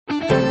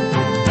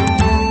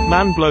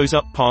Man blows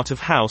up part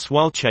of house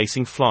while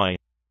chasing fly.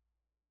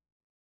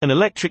 An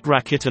electric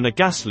racket and a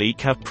gas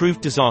leak have proved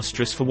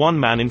disastrous for one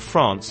man in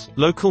France,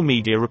 local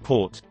media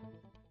report.